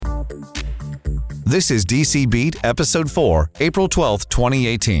This is DC Beat Episode 4, April 12,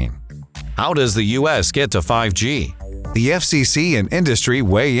 2018. How does the U.S. get to 5G? The FCC and industry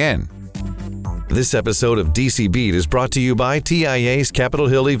weigh in. This episode of DC Beat is brought to you by TIA's Capitol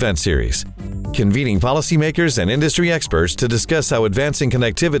Hill event series, convening policymakers and industry experts to discuss how advancing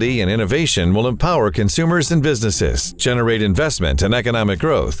connectivity and innovation will empower consumers and businesses, generate investment and economic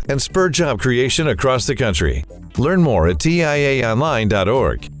growth, and spur job creation across the country. Learn more at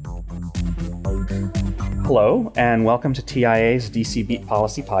tiaonline.org. Hello, and welcome to TIA's DC Beat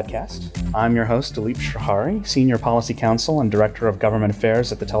Policy Podcast. I'm your host, Dilip Shahari, Senior Policy Counsel and Director of Government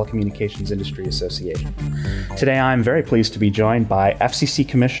Affairs at the Telecommunications Industry Association. Today, I'm very pleased to be joined by FCC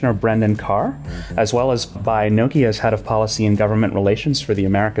Commissioner Brendan Carr, as well as by Nokia's Head of Policy and Government Relations for the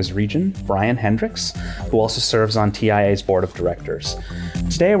Americas region, Brian Hendricks, who also serves on TIA's Board of Directors.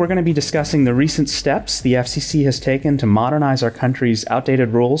 Today, we're going to be discussing the recent steps the FCC has taken to modernize our country's outdated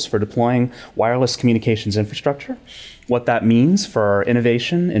rules for deploying wireless communications infrastructure, what that means for our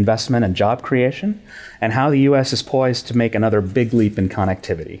innovation, investment, and job creation, and how the U.S. is poised to make another big leap in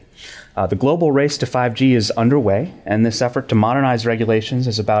connectivity. The global race to 5G is underway, and this effort to modernize regulations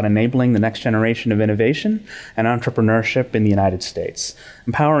is about enabling the next generation of innovation and entrepreneurship in the United States,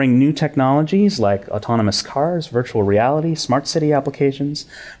 empowering new technologies like autonomous cars, virtual reality, smart city applications,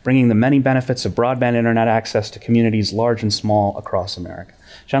 bringing the many benefits of broadband internet access to communities large and small across America.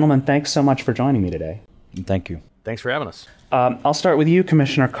 Gentlemen, thanks so much for joining me today. Thank you. Thanks for having us. I'll start with you,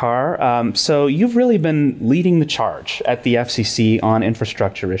 Commissioner Carr. So you've really been leading the charge at the FCC on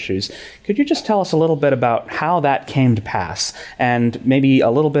infrastructure issues. Could you just tell us a little bit about how that came to pass and maybe a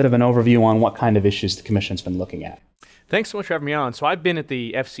little bit of an overview on what kind of issues the Commission's been looking at? Thanks so much for having me on. So I've been at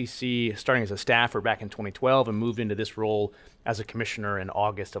the FCC starting as a staffer back in 2012 and moved into this role as a commissioner in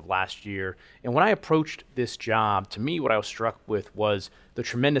August of last year. And when I approached this job, to me, what I was struck with was the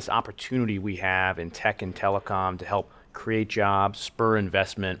tremendous opportunity we have in tech and telecom to help create jobs, spur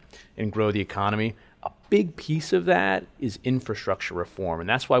investment, and grow the economy. A big piece of that is infrastructure reform, and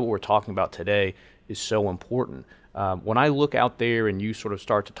that's why what we're talking about today is so important. When I look out there and you sort of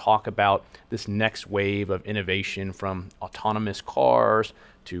start to talk about this next wave of innovation from autonomous cars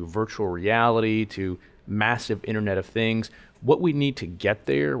to virtual reality to massive Internet of Things, what we need to get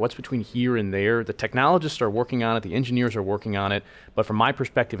there, what's between here and there, the technologists are working on it, the engineers are working on it, but from my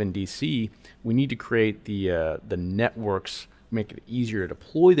perspective in DC, we need to create the networks, make it easier to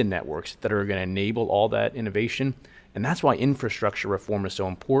deploy the networks that are going to enable all that innovation, and that's why infrastructure reform is so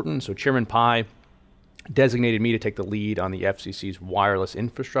important. So Chairman Pai designated me to take the lead on the FCC's wireless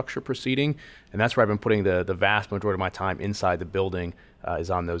infrastructure proceeding, and that's where I've been putting the vast majority of my time inside the building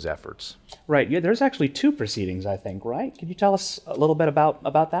is on those efforts. Right. Yeah, there's actually two proceedings, I think, right? Could you tell us a little bit about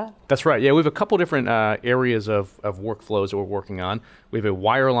that? That's right. Yeah, we have a couple different areas of workflows that we're working on. We have a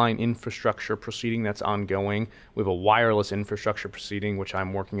wireline infrastructure proceeding that's ongoing. We have a wireless infrastructure proceeding, which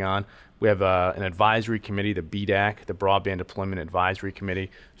I'm working on. We have an advisory committee, the BDAC, the Broadband Deployment Advisory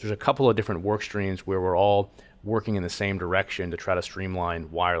Committee. So there's a couple of different work streams where we're all working in the same direction to try to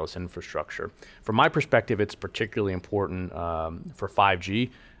streamline wireless infrastructure. From my perspective, it's particularly important for 5G.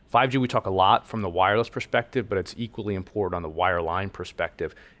 5G, we talk a lot from the wireless perspective, but it's equally important on the wireline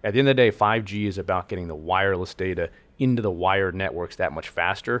perspective. At the end of the day, 5G is about getting the wireless data into the wired networks that much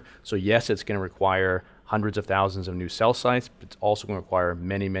faster. So yes, it's going to require hundreds of thousands of new cell sites, but it's also going to require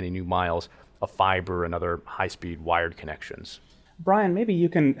many, many new miles of fiber and other high-speed wired connections. Brian, maybe you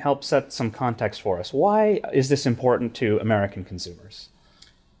can help set some context for us. Why is this important to American consumers?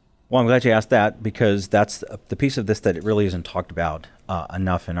 Well, I'm glad you asked that because that's the piece of this that it really isn't talked about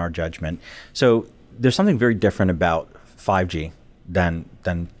enough in our judgment. So there's something very different about 5G than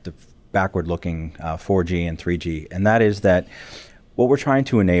the backward-looking 4G and 3G, and that is that what we're trying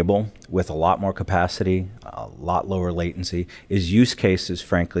to enable with a lot more capacity, a lot lower latency, is use cases,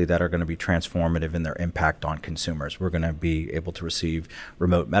 frankly, that are going to be transformative in their impact on consumers. We're going to be able to receive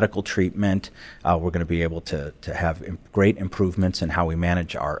remote medical treatment. We're going to be able to have great improvements in how we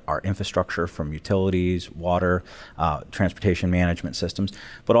manage our infrastructure from utilities, water, transportation management systems.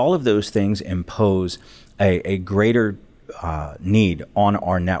 But all of those things impose a greater need on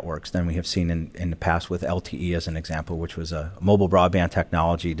our networks than we have seen in the past with LTE as an example, which was a mobile broadband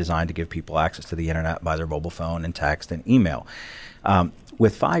technology designed to give people access to the internet by their mobile phone and text and email.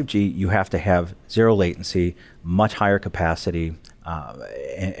 With 5G, you have to have zero latency, much higher capacity,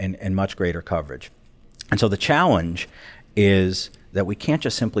 and much greater coverage. And so the challenge is that we can't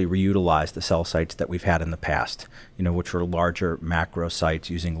just simply reutilize the cell sites that we've had in the past, which were larger macro sites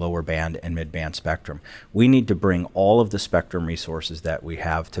using lower band and mid-band spectrum. We need to bring all of the spectrum resources that we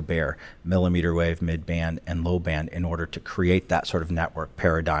have to bear, millimeter wave, mid-band, and low band, in order to create that sort of network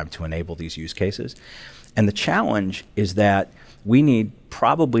paradigm to enable these use cases. And the challenge is that we need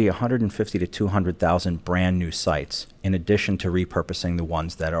probably 150 to 200,000 brand new sites in addition to repurposing the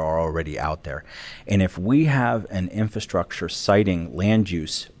ones that are already out there. And if we have an infrastructure siting land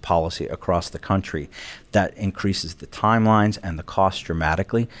use policy across the country that increases the timelines and the cost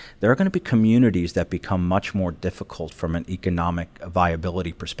dramatically, there are going to be communities that become much more difficult from an economic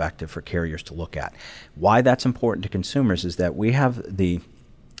viability perspective for carriers to look at. Why that's important to consumers is that we have the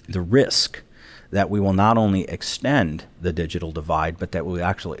risk that we will not only extend the digital divide, but that we will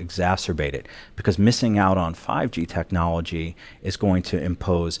actually exacerbate it, because missing out on 5G technology is going to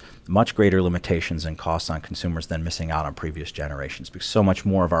impose much greater limitations and costs on consumers than missing out on previous generations, because so much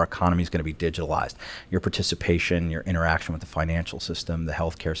more of our economy is going to be digitalized. Your participation, your interaction with the financial system, the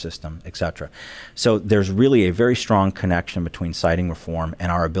healthcare system, et cetera. So there's really a very strong connection between siting reform and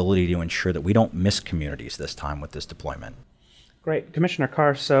our ability to ensure that we don't miss communities this time with this deployment. Great. Commissioner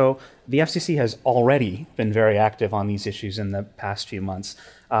Carr, so the FCC has already been very active on these issues in the past few months.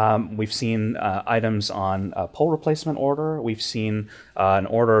 We've seen items on a pole replacement order. We've seen an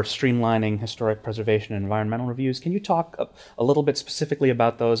order streamlining historic preservation and environmental reviews. Can you talk a little bit specifically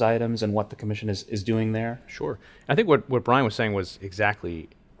about those items and what the Commission is doing there? Sure. I think what Brian was saying was exactly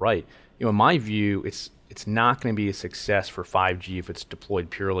right. In my view, it's not going to be a success for 5G if it's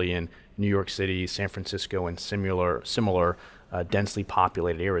deployed purely in New York City, San Francisco, and similar densely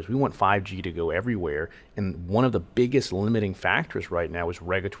populated areas. We want 5G to go everywhere, and one of the biggest limiting factors right now is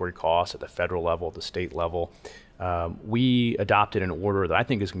regulatory costs at the federal level, at the state level. We adopted an order that I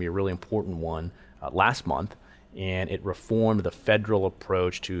think is going to be a really important one last month, and it reformed the federal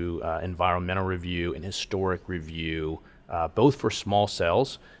approach to environmental review and historic review, both for small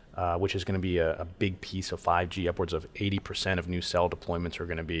cells, which is going to be a big piece of 5G. Upwards of 80% of new cell deployments are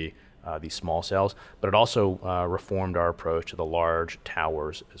going to be these small cells, but it also reformed our approach to the large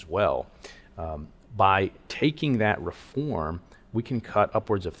towers as well. By taking that reform, we can cut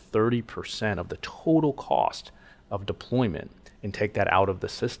upwards of 30% of the total cost of deployment and take that out of the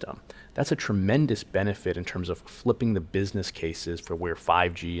system. That's a tremendous benefit in terms of flipping the business cases for where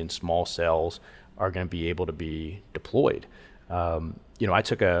 5G and small cells are going to be able to be deployed. I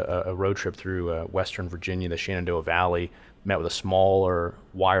took a road trip through Western Virginia, the Shenandoah Valley, met with a smaller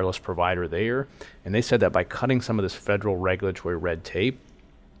wireless provider there, and they said that by cutting some of this federal regulatory red tape,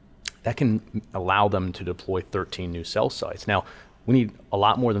 that can allow them to deploy 13 new cell sites. Now, we need a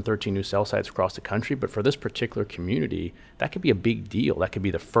lot more than 13 new cell sites across the country, but for this particular community, that could be a big deal. That could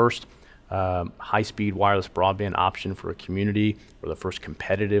be the first high-speed wireless broadband option for a community, or the first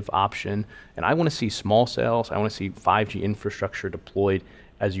competitive option. And I want to see small cells, I want to see 5G infrastructure deployed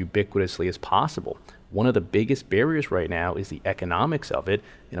as ubiquitously as possible. One of the biggest barriers right now is the economics of it,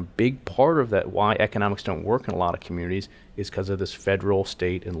 and a big part of that, why economics don't work in a lot of communities, is because of this federal,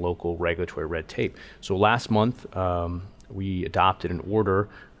 state, and local regulatory red tape. So last month, we adopted an order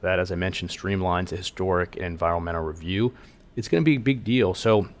that, as I mentioned, streamlines the historic and environmental review. It's going to be a big deal.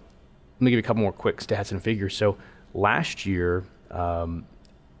 So let me give you a couple more quick stats and figures. So last year,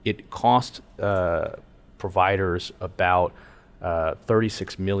 it cost providers about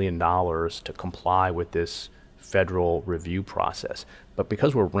 $36 million to comply with this federal review process. But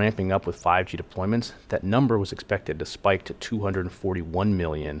because we're ramping up with 5G deployments, that number was expected to spike to $241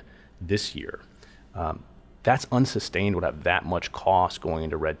 million this year. That's unsustainable to have that much cost going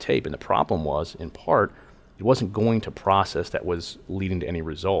into red tape. And the problem was, in part, it wasn't going to process that was leading to any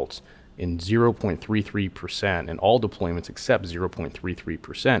results. In 0.33%, and all deployments except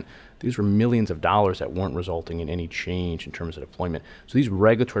 0.33%, these were millions of dollars that weren't resulting in any change in terms of deployment. So these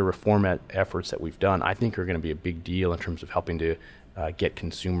regulatory reform efforts that we've done, I think, are going to be a big deal in terms of helping to get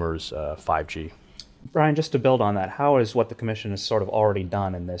consumers 5G. Brian, just to build on that, how is what the Commission has sort of already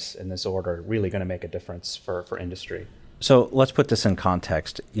done in this order really going to make a difference for industry? So let's put this in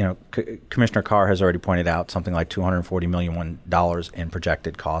context. Commissioner Carr has already pointed out something like $240 million in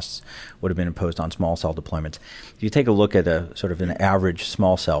projected costs would have been imposed on small cell deployments. If you take a look at a sort of an average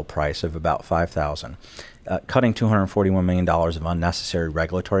small cell price of about $5,000, cutting $241 million of unnecessary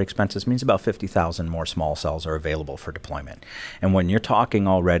regulatory expenses means about 50,000 more small cells are available for deployment. And when you're talking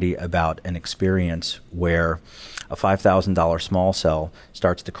already about an experience where a $5,000 small cell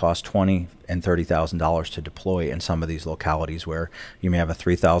starts to cost $20,000 and $30,000 to deploy in some of these localities, where you may have a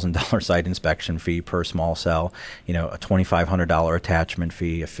 $3,000 site inspection fee per small cell, a $2,500 attachment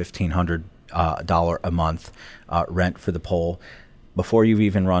fee, a $1,500 a month rent for the pole. before you've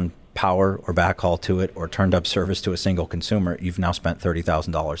even run power or backhaul to it or turned up service to a single consumer, you've now spent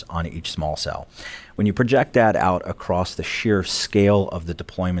 $30,000 on each small cell. When you project that out across the sheer scale of the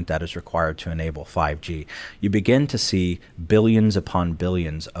deployment that is required to enable 5G, you begin to see billions upon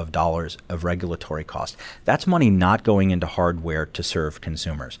billions of dollars of regulatory cost. That's money not going into hardware to serve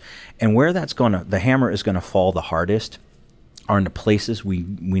consumers. And where the hammer is going to fall the hardest are in the places we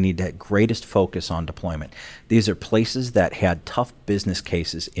need the greatest focus on deployment. These are places that had tough business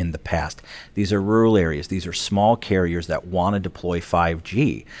cases in the past. These are rural areas. These are small carriers that want to deploy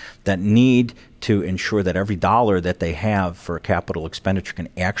 5G, that need to ensure that every dollar that they have for capital expenditure can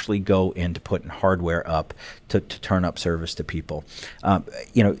actually go into putting hardware up to turn up service to people.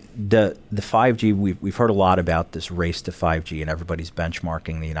 The 5G, we've heard a lot about this race to 5G, and everybody's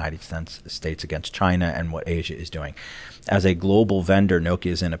benchmarking the United States against China and what Asia is doing. As a global vendor,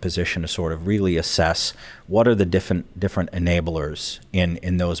 Nokia is in a position to sort of really assess what are the different enablers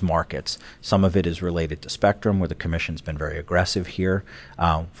in those markets. Some of it is related to spectrum, where the Commission's been very aggressive here.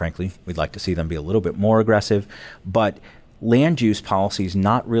 Frankly, we'd like to see them be a little bit more aggressive. But land use policy is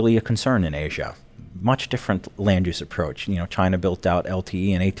not really a concern in Asia. Much different land use approach. China built out LTE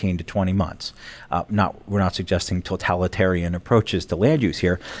in 18 to 20 months. We're not suggesting totalitarian approaches to land use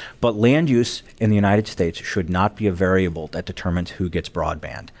here, but land use in the United States should not be a variable that determines who gets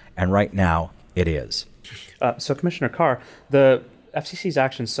broadband. And right now, it is. So Commissioner Carr, the FCC's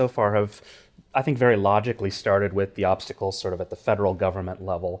actions so far have, I think, very logically started with the obstacles sort of at the federal government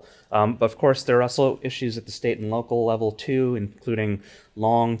level. But of course, there are also issues at the state and local level too, including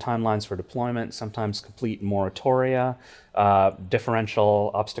long timelines for deployment, sometimes complete moratoria,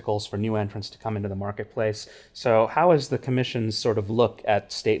 differential obstacles for new entrants to come into the marketplace. So how is the Commission's sort of look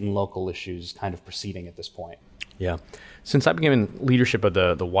at state and local issues kind of proceeding at this point? Yeah. Since I became in leadership of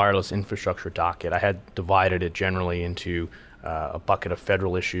the wireless infrastructure docket, I had divided it generally into a bucket of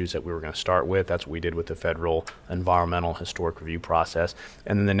federal issues that we were going to start with. That's what we did with the federal environmental historic review process.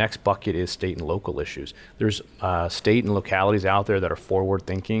 And then the next bucket is state and local issues. There's state and localities out there that are forward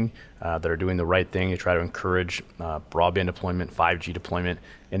thinking, that are doing the right thing to try to encourage broadband deployment, 5G deployment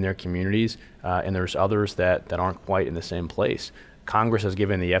in their communities. And there's others that aren't quite in the same place. Congress has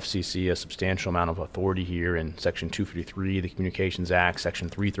given the FCC a substantial amount of authority here in Section 253 of the Communications Act, Section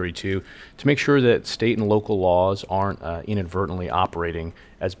 332, to make sure that state and local laws aren't inadvertently operating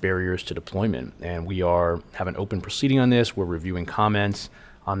as barriers to deployment. And we have an open proceeding on this. We're reviewing comments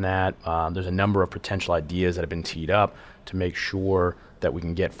on that. There's a number of potential ideas that have been teed up to make sure that we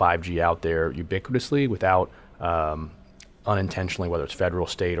can get 5G out there ubiquitously without unintentionally, whether it's federal,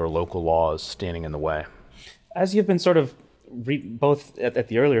 state, or local laws, standing in the way. As you've been sort of both at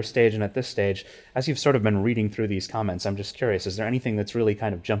the earlier stage and at this stage, as you've sort of been reading through these comments, I'm just curious, is there anything that's really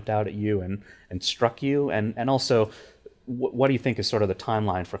kind of jumped out at you and struck you? And also, what do you think is sort of the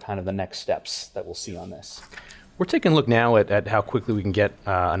timeline for kind of the next steps that we'll see on this? We're taking a look now at how quickly we can get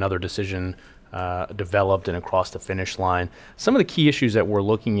another decision developed and across the finish line. Some of the key issues that we're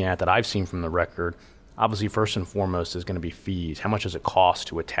looking at that I've seen from the record, obviously, first and foremost, is going to be fees. How much does it cost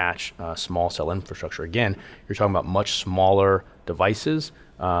to attach small cell infrastructure? Again, you're talking about much smaller devices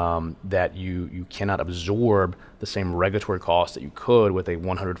that you cannot absorb the same regulatory cost that you could with a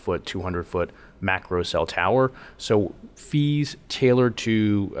 100-foot, 200-foot macro cell tower. So fees tailored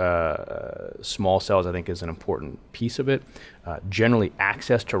to small cells, I think, is an important piece of it. Generally,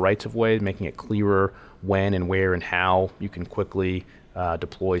 access to rights-of-way, making it clearer when and where and how you can quickly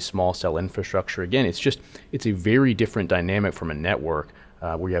deploy small cell infrastructure. Again, it's a very different dynamic from a network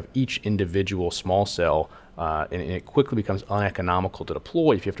where you have each individual small cell and it quickly becomes uneconomical to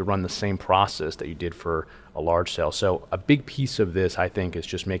deploy if you have to run the same process that you did for a large cell. So a big piece of this, I think, is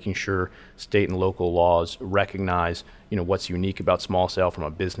just making sure state and local laws recognize, what's unique about small cell from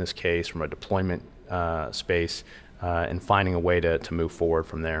a business case, from a deployment space, and finding a way to move forward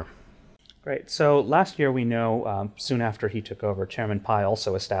from there. Great. So last year, we know, soon after he took over, Chairman Pai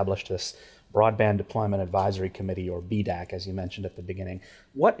also established this Broadband Deployment Advisory Committee, or BDAC, as you mentioned at the beginning.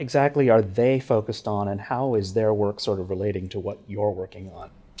 What exactly are they focused on, and how is their work sort of relating to what you're working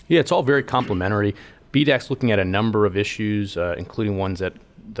on? Yeah, it's all very complementary. BDAC's looking at a number of issues, including ones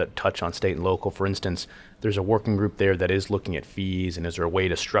that touch on state and local. For instance, there's a working group there that is looking at fees, and is there a way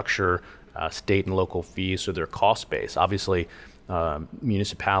to structure state and local fees so they're cost-based? Obviously,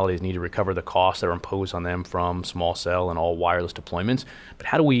 municipalities need to recover the costs that are imposed on them from small cell and all wireless deployments. But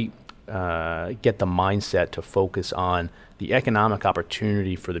how do we get the mindset to focus on the economic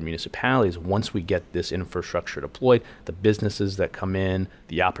opportunity for the municipalities once we get this infrastructure deployed, the businesses that come in,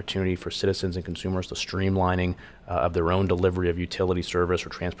 the opportunity for citizens and consumers, the streamlining of their own delivery of utility service or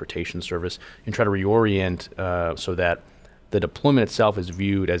transportation service, and try to reorient so that the deployment itself is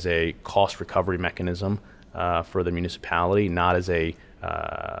viewed as a cost recovery mechanism for the municipality, not as a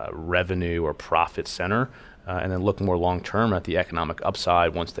revenue or profit center, and then look more long-term at the economic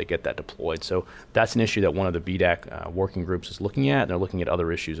upside once they get that deployed. So that's an issue that one of the VDAC working groups is looking at, and they're looking at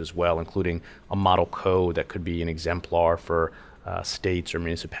other issues as well, including a model code that could be an exemplar for states or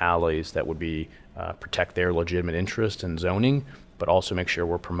municipalities that would be protect their legitimate interest in zoning, but also make sure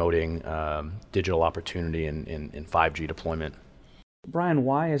we're promoting digital opportunity in 5G deployment. Brian,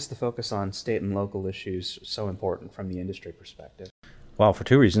 why is the focus on state and local issues so important from the industry perspective? Well, for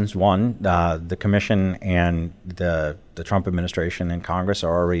two reasons. One, the Commission and the Trump administration and Congress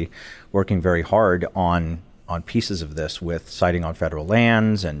are already working very hard on pieces of this, with siting on federal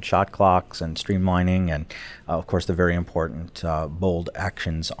lands and shot clocks and streamlining, and of course the very important bold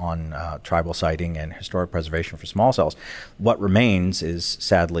actions on tribal siting and historic preservation for small cells. What remains is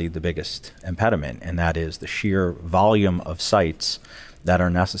sadly the biggest impediment, and that is the sheer volume of sites that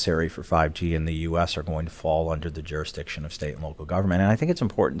are necessary for 5G in the U.S. are going to fall under the jurisdiction of state and local government. And I think it's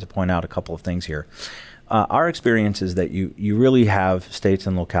important to point out a couple of things here. Our experience is that you really have states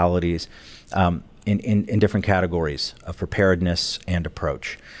and localities in different categories of preparedness and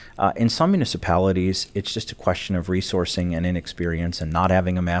approach. In some municipalities, it's just a question of resourcing and inexperience and not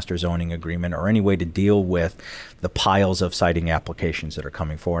having a master zoning agreement or any way to deal with the piles of siting applications that are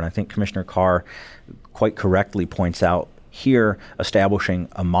coming forward. And I think Commissioner Carr quite correctly points out here, establishing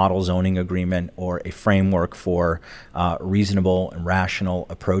a model zoning agreement or a framework for reasonable and rational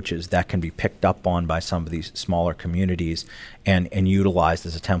approaches that can be picked up on by some of these smaller communities and utilized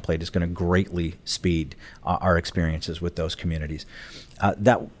as a template is going to greatly speed our experiences with those communities.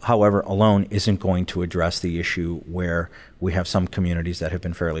 That, however, alone isn't going to address the issue where we have some communities that have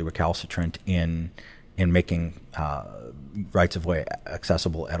been fairly recalcitrant in making rights of way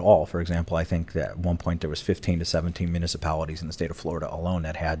accessible at all. For example, I think that at one point there was 15 to 17 municipalities in the state of Florida alone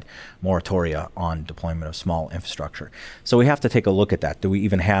that had moratoria on deployment of small infrastructure. So we have to take a look at that. Do we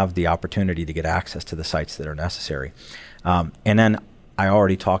even have the opportunity to get access to the sites that are necessary? And then I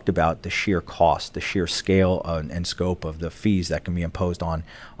already talked about the sheer cost, the sheer scale and scope of the fees that can be imposed on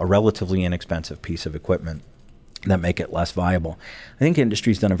a relatively inexpensive piece of equipment that make it less viable. I think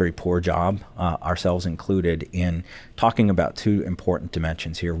industry's done a very poor job, ourselves included, in talking about two important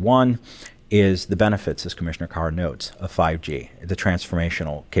dimensions here. One is the benefits, as Commissioner Carr notes, of 5G, the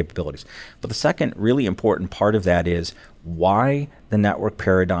transformational capabilities. But the second really important part of that is why the network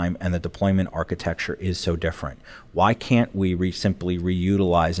paradigm and the deployment architecture is so different. Why can't we simply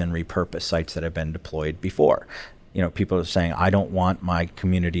reutilize and repurpose sites that have been deployed before? You know, people are saying, I don't want my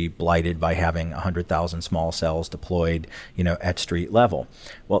community blighted by having 100,000 small cells deployed, at street level.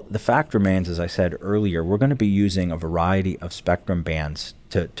 Well, the fact remains, as I said earlier, we're going to be using a variety of spectrum bands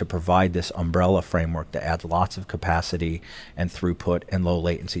to provide this umbrella framework that adds lots of capacity and throughput and low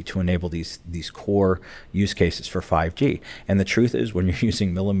latency to enable these core use cases for 5G. And the truth is, when you're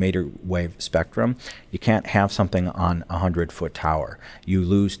using millimeter wave spectrum, you can't have something on a 100-foot tower. You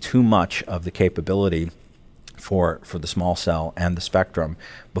lose too much of the capability for the small cell and the spectrum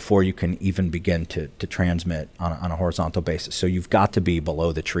before you can even begin to transmit on a horizontal basis. So you've got to be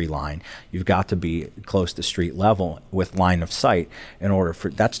below the tree line. You've got to be close to street level with line of sight in order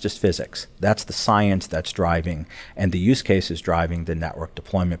for, that's just physics. That's the science that's driving, and the use case is driving the network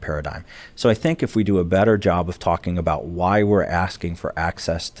deployment paradigm. So I think if we do a better job of talking about why we're asking for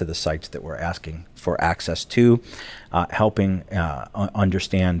access to the sites that we're asking for access to, helping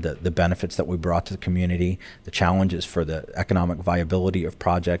understand the benefits that we brought to the community, the challenges for the economic viability of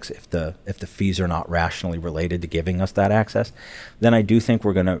projects if the fees are not rationally related to giving us that access, then I do think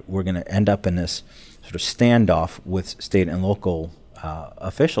we're gonna end up in this sort of standoff with state and local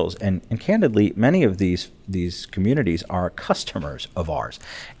officials, and candidly, many of these communities are customers of ours.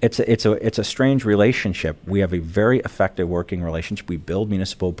 It's a strange relationship. We have a very effective working relationship. We build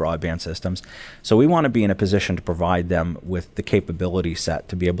municipal broadband systems, so we want to be in a position to provide them with the capability set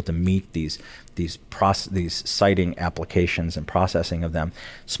to be able to meet these siting applications and processing of them.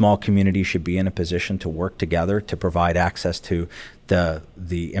 Small communities should be in a position to work together to provide access to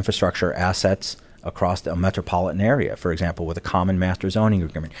the infrastructure assets across a metropolitan area, for example, with a common master zoning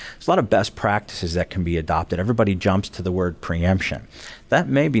agreement. There's a lot of best practices that can be adopted. Everybody jumps to the word preemption. That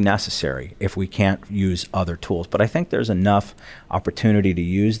may be necessary if we can't use other tools, but I think there's enough opportunity to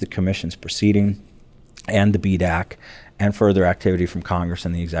use the Commission's proceeding and the BDAC and further activity from Congress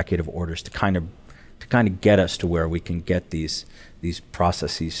and the executive orders to kind of get us to where we can get these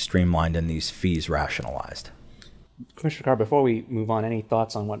processes streamlined and these fees rationalized. Commissioner Carr, before we move on, any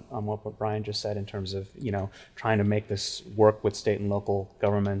thoughts on what Brian just said in terms of trying to make this work with state and local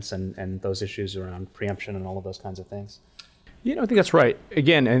governments and those issues around preemption and all of those kinds of things? I think that's right.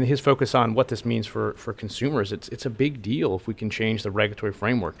 Again, and his focus on what this means for consumers, it's a big deal if we can change the regulatory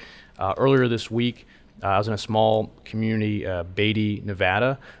framework. Earlier this week, I was in a small community, Beatty,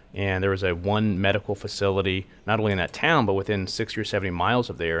 Nevada, and there was one medical facility, not only in that town, but within 60 or 70 miles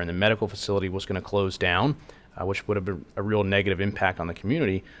of there, and the medical facility was going to close down, which would have been a real negative impact on the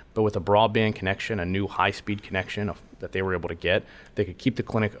community. But with a broadband connection, a new high-speed connection that they were able to get, they could keep the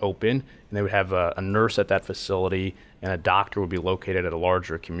clinic open, and they would have a nurse at that facility, and a doctor would be located at a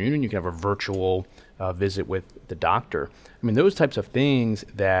larger community. You can have a virtual visit with the doctor. I mean, those types of things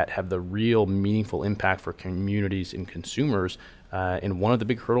that have the real meaningful impact for communities and consumers. And one of the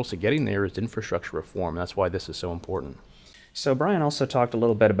big hurdles to getting there is infrastructure reform. That's why this is so important. So Brian also talked a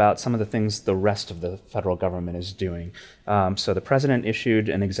little bit about some of the things the rest of the federal government is doing. So the president issued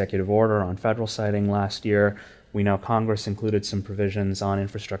an executive order on federal siting last year. We know Congress included some provisions on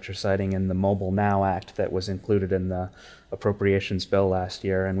infrastructure siting in the Mobile Now Act that was included in the appropriations bill last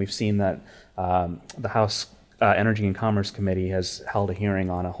year. And we've seen that the House Energy and Commerce Committee has held a hearing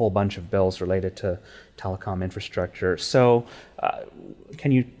on a whole bunch of bills related to telecom infrastructure. So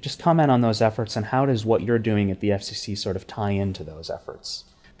can you just comment on those efforts, and how does what you're doing at the FCC sort of tie into those efforts?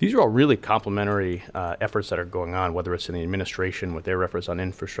 These are all really complementary efforts that are going on, whether it's in the administration with their efforts on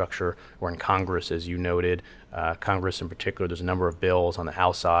infrastructure or in Congress, as you noted. Congress in particular, there's a number of bills on the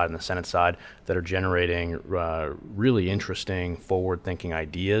House side and the Senate side that are generating really interesting, forward-thinking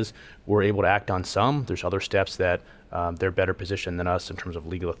ideas. We're able to act on some. There's other steps that they're better positioned than us in terms of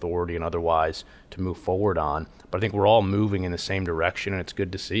legal authority and otherwise to move forward on. But I think we're all moving in the same direction, and it's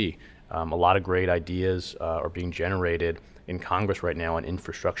good to see. A lot of great ideas are being generated in Congress right now on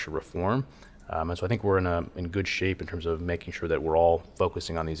infrastructure reform. And so I think we're in good shape in terms of making sure that we're all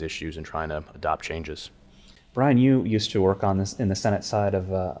focusing on these issues and trying to adopt changes. Brian, you used to work on this in the Senate side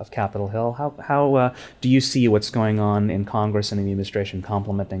of Capitol Hill. How do you see what's going on in Congress and in the administration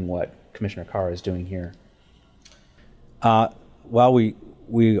complementing what Commissioner Carr is doing here? Well,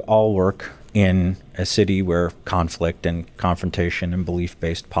 we all work in a city where conflict and confrontation and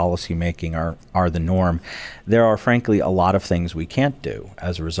belief-based policy making are the norm. There are frankly a lot of things we can't do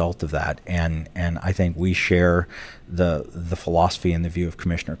as a result of that, and I think we share the philosophy and the view of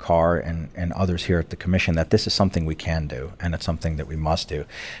Commissioner Carr and others here at the Commission that this is something we can do, and it's something that we must do.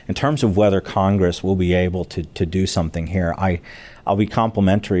 In terms of whether Congress will be able to do something here, I'll be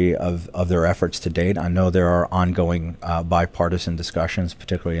complimentary of their efforts to date. I know there are ongoing bipartisan discussions,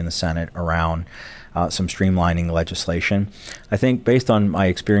 particularly in the Senate, around some streamlining legislation. I think based on my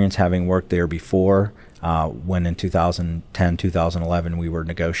experience having worked there before, when in 2010, 2011, we were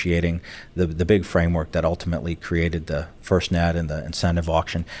negotiating the big framework that ultimately created the FirstNet and the incentive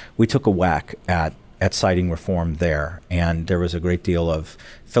auction, we took a whack at citing reform there, and there was a great deal of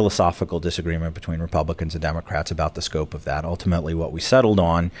philosophical disagreement between Republicans and Democrats about the scope of that. Ultimately, what we settled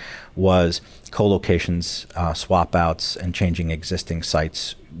on was co-locations, swap outs, and changing existing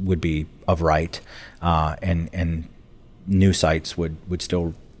sites would be of right, and new sites would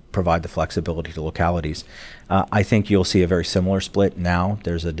still provide the flexibility to localities. I think you'll see a very similar split now.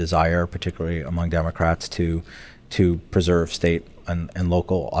 There's a desire, particularly among Democrats, to preserve state and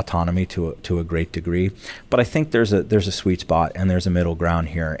local autonomy to a great degree, but I think there's a sweet spot and there's a middle ground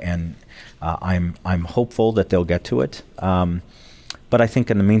here, and I'm hopeful that they'll get to it. But I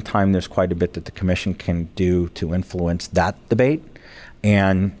think in the meantime, there's quite a bit that the Commission can do to influence that debate,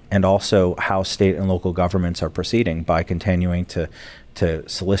 and also how state and local governments are proceeding by continuing to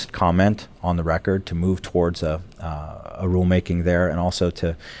solicit comment on the record, to move towards a rulemaking there, and also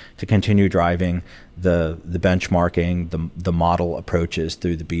to continue driving the benchmarking, the model approaches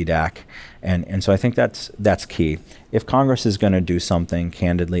through the BDAC, and so I think that's key. If Congress is going to do something,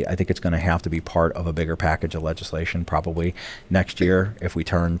 candidly, I think it's going to have to be part of a bigger package of legislation. Probably next year, if we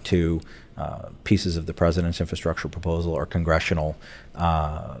turn to pieces of the president's infrastructure proposal or congressional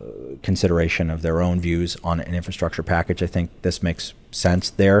consideration of their own views on an infrastructure package, I think this makes sense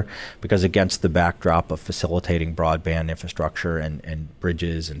there, because against the backdrop of facilitating broadband infrastructure and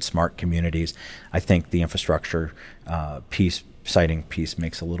bridges and smart communities, I think the infrastructure citing piece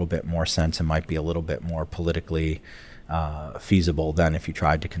makes a little bit more sense and might be a little bit more politically feasible than if you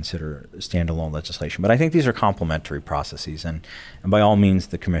tried to consider standalone legislation. But I think these are complementary processes, and by all means,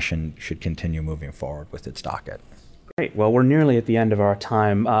 the Commission should continue moving forward with its docket. Great. Well, we're nearly at the end of our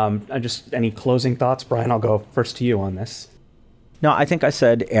time. Just any closing thoughts? Brian, I'll go first to you on this. No, I think I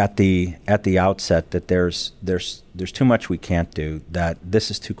said at the outset that there's too much we can't do, that this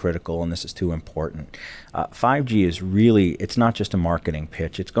is too critical and this is too important. 5G is really, it's not just a marketing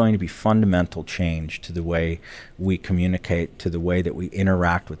pitch. It's going to be fundamental change to the way we communicate, to the way that we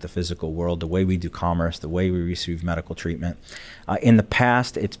interact with the physical world, the way we do commerce, the way we receive medical treatment. In the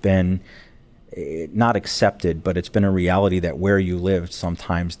past, it's been not accepted, but it's been a reality that where you lived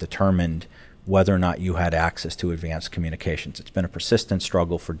sometimes determined whether or not you had access to advanced communications. It's been a persistent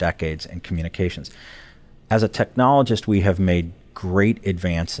struggle for decades in communications. As a technologist, we have made great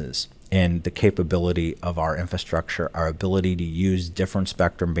advances in the capability of our infrastructure, our ability to use different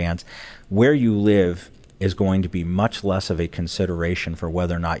spectrum bands. Where you live is going to be much less of a consideration for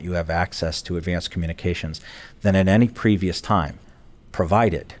whether or not you have access to advanced communications than at any previous time,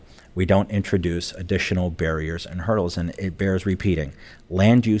 provided we don't introduce additional barriers and hurdles. And it bears repeating,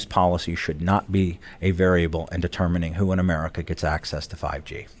 land use policy should not be a variable in determining who in America gets access to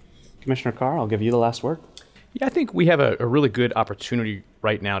 5G. Commissioner Carr, I'll give you the last word. Yeah, I think we have a really good opportunity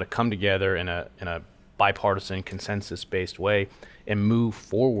right now to come together in a bipartisan, consensus-based way and move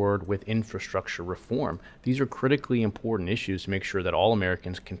forward with infrastructure reform. These are critically important issues to make sure that all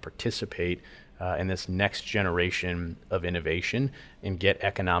Americans can participate in this next generation of innovation and get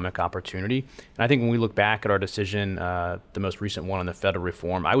economic opportunity. And I think when we look back at our decision, the most recent one on the federal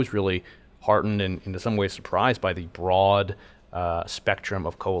reform, I was really heartened and in some ways surprised by the broad spectrum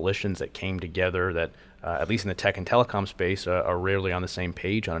of coalitions that came together that, at least in the tech and telecom space, are rarely on the same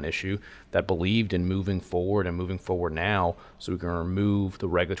page on an issue, that believed in moving forward and moving forward now so we can remove the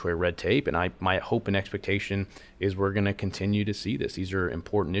regulatory red tape. And my hope and expectation is we're going to continue to see this. These are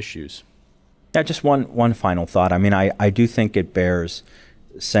important issues. Yeah, just one final thought. I mean, I do think it bears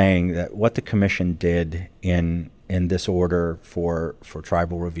saying that what the commission did in this order for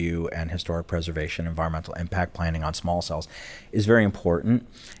tribal review and historic preservation, environmental impact planning on small cells is very important.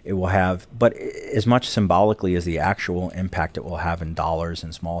 It will have, but as much symbolically as the actual impact it will have in dollars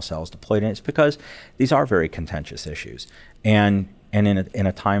and small cells deployed, and it's because these are very contentious issues. And in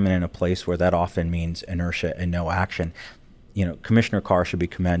a time and in a place where that often means inertia and no action, Commissioner Carr should be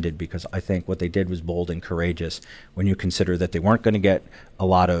commended, because I think what they did was bold and courageous when you consider that they weren't going to get a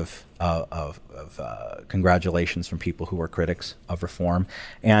lot of congratulations from people who were critics of reform,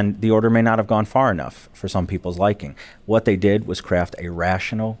 and the order may not have gone far enough for some people's liking. What they did was craft a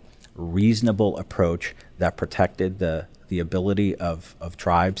rational, reasonable approach that protected the ability of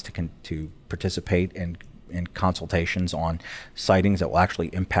tribes to participate in consultations on sightings that will actually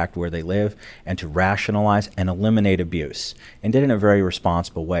impact where they live, and to rationalize and eliminate abuse, and did it in a very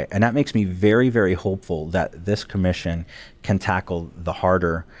responsible way. And that makes me very, very hopeful that this commission can tackle the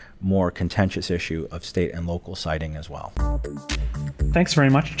harder, more contentious issue of state and local siting as well. Thanks very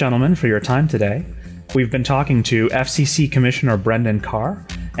much, gentlemen, for your time today. We've been talking to FCC Commissioner Brendan Carr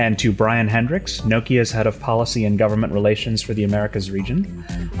and to Brian Hendricks, Nokia's Head of Policy and Government Relations for the Americas region.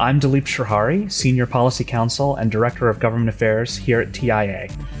 I'm Dilip Srihari, Senior Policy Counsel and Director of Government Affairs here at TIA.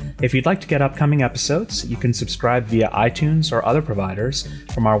 If you'd like to get upcoming episodes, you can subscribe via iTunes or other providers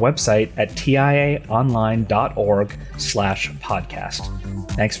from our website at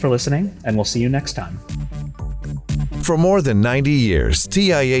tiaonline.org/podcast. Thanks for listening, and we'll see you next time. For more than 90 years,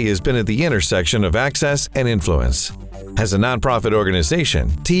 TIA has been at the intersection of access and influence. As a nonprofit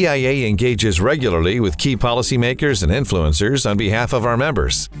organization, TIA engages regularly with key policymakers and influencers on behalf of our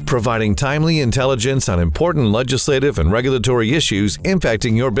members, providing timely intelligence on important legislative and regulatory issues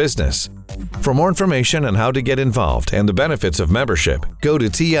impacting your business. For more information on how to get involved and the benefits of membership, go to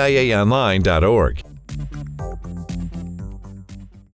tiaonline.org.